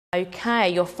OK,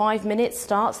 your 5 minutes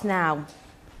starts now.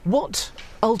 What,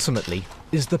 ultimately,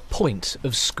 is the point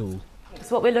of school?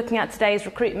 So what we're looking at today is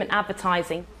recruitment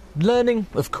advertising. Learning,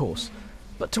 of course.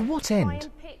 But to what end?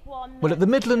 Well, at the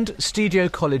Midland Studio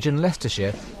College in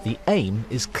Leicestershire, the aim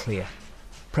is clear.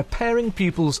 Preparing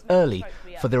pupils early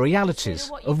for the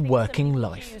realities of working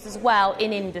life. As well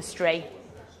in industry.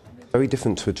 Very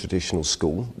different to a traditional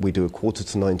school. We do a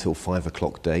 9:15 till 5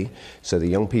 o'clock day, so the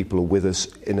young people are with us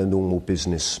in a normal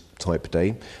business type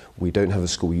day. We don't have a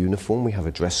school uniform, we have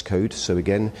a dress code, so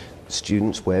again,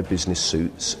 students wear business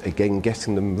suits, again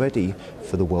getting them ready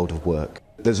for the world of work.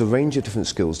 There's a range of different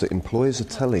skills that employers are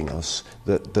telling us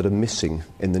that are missing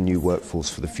in the new workforce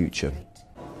for the future.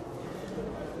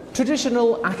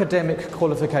 Traditional academic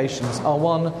qualifications are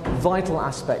one vital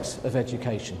aspect of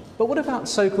education. But what about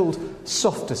so-called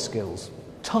softer skills?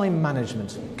 Time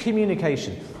management,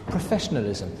 communication,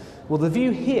 professionalism? Well, the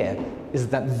view here is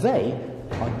that they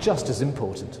are just as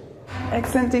important.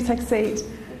 Excellent, do take a seat.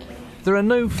 There are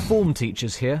no form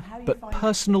teachers here, but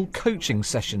personal coaching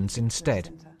sessions instead.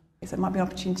 So there might be an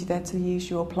opportunity there to use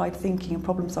your applied thinking and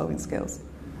problem-solving skills.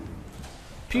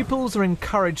 Pupils are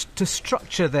encouraged to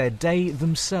structure their day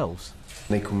themselves.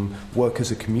 They can work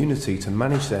as a community to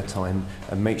manage their time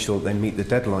and make sure that they meet the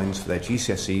deadlines for their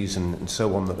GCSEs and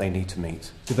so on that they need to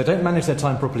meet. If they don't manage their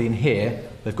time properly in here,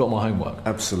 they've got more homework.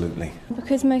 Absolutely.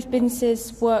 Because most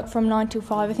businesses work from 9 till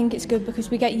 5, I think it's good because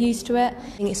we get used to it. I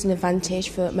think it's an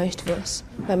advantage for most of us.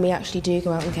 When we actually do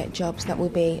go out and get jobs, that will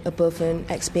be above and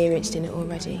experienced in it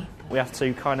already. We have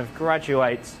to kind of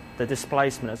graduate the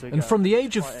displacement as we go. And from the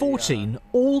age of 14,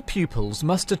 all pupils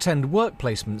must attend work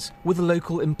placements with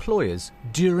local employers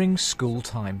during school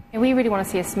time. We really want to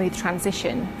see a smooth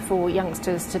transition for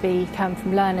youngsters to become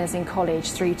from learners in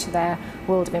college through to their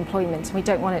world of employment. We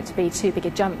don't want it to be too big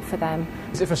a jump for them.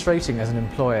 Is it frustrating as an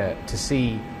employer to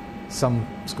see some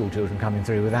school children coming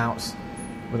through without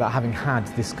having had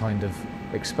this kind of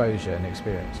exposure and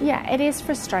experience? Yeah, it is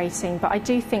frustrating, but I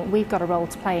do think we've got a role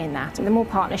to play in that. And the more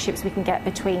partnerships we can get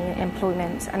between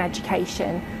employment and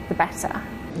education, the better.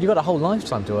 You've got a whole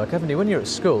lifetime to work, haven't you? When you're at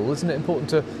school, isn't it important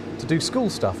to do school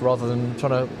stuff rather than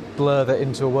trying to blur that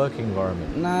into a working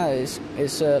environment? No,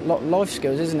 it's a lot of life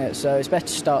skills, isn't it? So it's better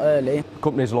to start early.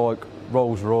 Companies like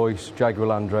Rolls-Royce, Jaguar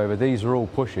Land Rover, these are all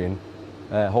pushing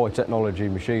high technology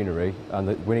machinery,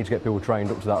 and we need to get people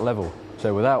trained up to that level.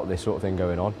 So without this sort of thing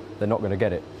going on, they're not going to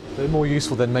get it. They're more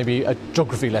useful than maybe a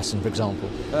geography lesson, for example?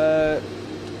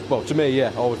 Well, to me,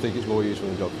 yeah, I would think it's more useful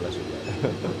than a geography lesson.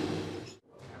 Yeah.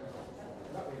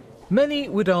 Many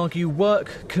would argue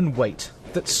work can wait,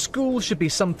 that school should be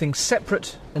something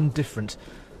separate and different,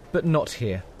 but not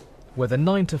here, where the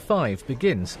 9 to 5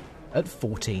 begins at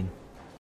 14.